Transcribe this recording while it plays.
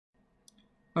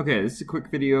Okay, this is a quick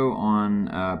video on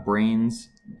Braiins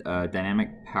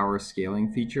dynamic power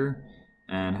scaling feature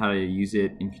and how to use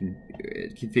it and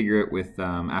configure it with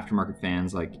aftermarket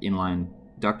fans like inline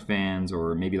duct fans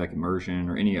or maybe like immersion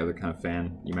or any other kind of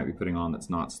fan you might be putting on that's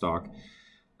not stock.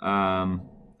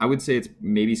 I would say it's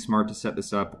maybe smart to set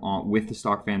this up with the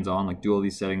stock fans on, like do all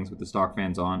these settings with the stock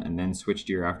fans on and then switch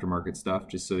to your aftermarket stuff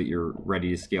just so that you're ready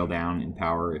to scale down in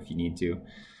power if you need to.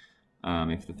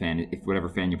 If whatever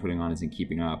fan you're putting on isn't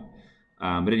keeping up.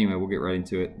 But anyway, we'll get right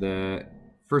into it. The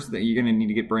first thing, you're going to need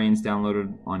to get Braiins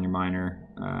downloaded on your miner.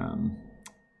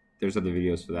 There's other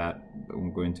videos for that, but we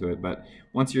won't go into it. But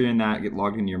once you're in that, get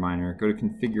logged into your miner, go to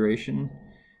configuration,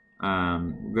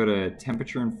 go to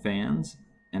temperature and fans,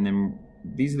 and then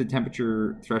these are the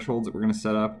temperature thresholds that we're going to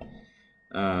set up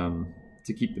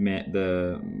to keep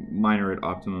the miner at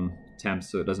optimum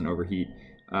temps so it doesn't overheat.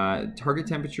 Target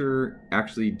temperature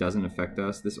actually doesn't affect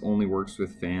us. This only works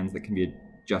with fans that can be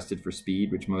adjusted for speed,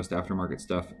 which most aftermarket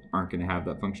stuff aren't going to have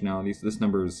that functionality. So this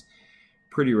number is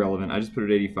pretty relevant. I just put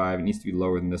it at 85. It needs to be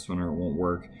lower than this one or it won't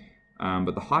work.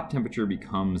 But the hot temperature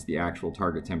becomes the actual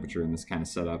target temperature in this kind of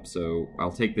setup. So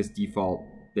I'll take this default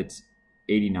that's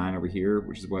 89 over here,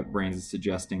 which is what Braiins is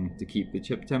suggesting to keep the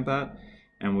chip temp at,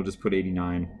 and we'll just put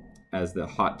 89 as the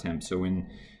hot temp. So when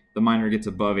the miner gets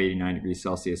above 89 degrees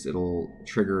Celsius, it'll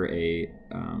trigger a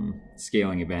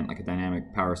scaling event, like a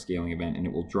dynamic power scaling event, and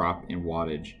it will drop in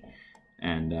wattage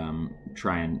and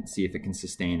try and see if it can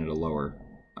sustain at a lower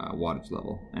wattage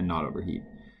level and not overheat.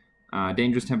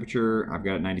 Dangerous temperature, I've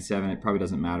got it 97. It probably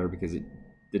doesn't matter because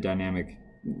the dynamic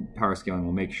power scaling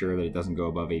will make sure that it doesn't go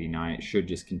above 89. It should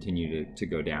just continue to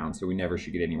go down, so we never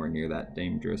should get anywhere near that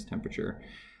dangerous temperature.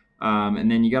 And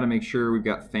then you got to make sure we've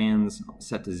got fans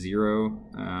set to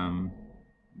 0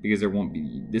 because there won't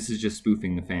be, this is just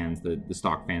spoofing the fans, the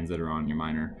stock fans that are on your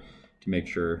miner to make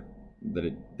sure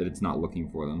that it's not looking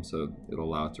for them, so it'll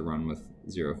allow it to run with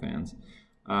 0 fans.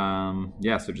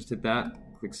 Yeah, so just hit that,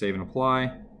 click save and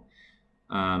apply,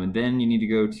 and then you need to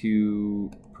go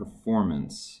to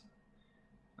performance.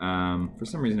 For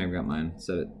some reason I've got mine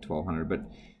set at 1200, but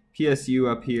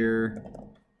PSU up here,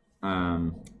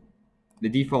 the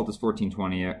default is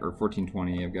 1420 or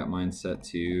 1420. I've got mine set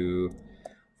to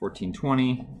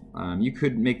 1420. You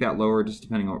could make that lower just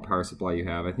depending on what power supply you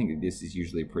have. I think this is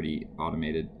usually pretty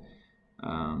automated.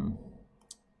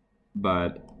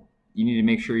 But you need to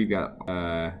make sure you've got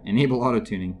enable auto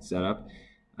tuning set up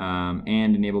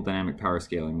and enable dynamic power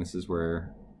scaling. This is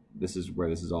where this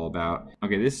is all about.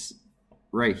 Okay, this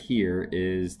right here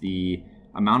is the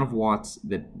amount of watts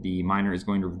that the miner is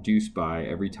going to reduce by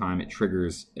every time it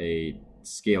triggers a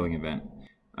scaling event.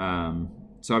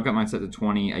 So I've got mine set to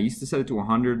 20. I used to set it to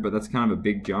 100, but that's kind of a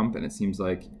big jump, and it seems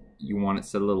like you want it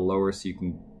set a little lower so you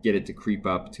can get it to creep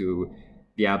up to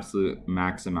the absolute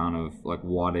max amount of like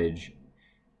wattage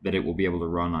that it will be able to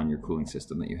run on your cooling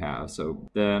system that you have. So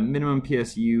the minimum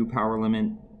PSU power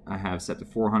limit I have set to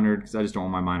 400 because I just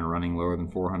don't want my miner running lower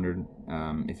than 400.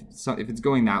 If it's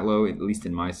going that low, at least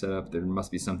in my setup, there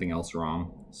must be something else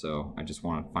wrong. So I just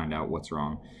want to find out what's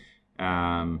wrong.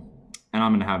 And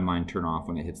I'm going to have mine turn off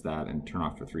when it hits that and turn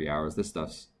off for 3 hours. This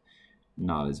stuff's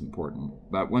not as important.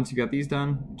 But once you got these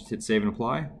done, just hit save and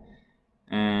apply.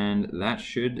 And that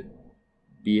should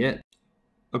be it.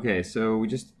 Okay, so we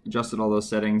just adjusted all those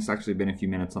settings. It's actually been a few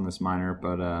minutes on this miner,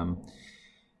 but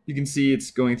you can see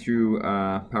it's going through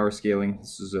power scaling.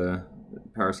 This is a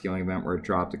power scaling event where it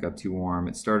dropped, it got too warm.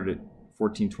 It started at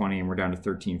 1420 and we're down to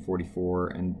 1344,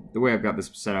 and the way I've got this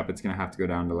set up, it's going to have to go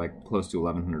down to like close to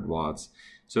 1100 watts.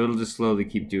 So it'll just slowly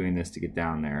keep doing this to get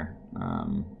down there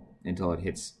until it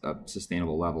hits a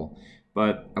sustainable level.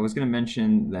 But I was going to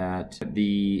mention that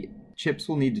the chips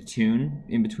will need to tune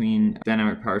in between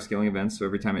dynamic power scaling events. So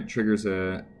every time it triggers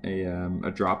a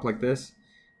drop like this,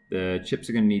 the chips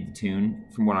are going to need to tune.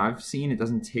 From what I've seen, it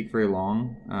doesn't take very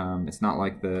long. It's not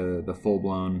like the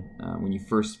full-blown, when you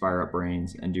first fire up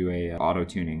Braiins and do a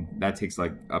auto-tuning. That takes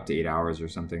like up to 8 hours or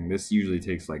something. This usually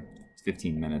takes like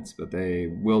 15 minutes, but they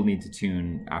will need to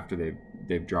tune after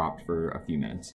they've dropped for a few minutes.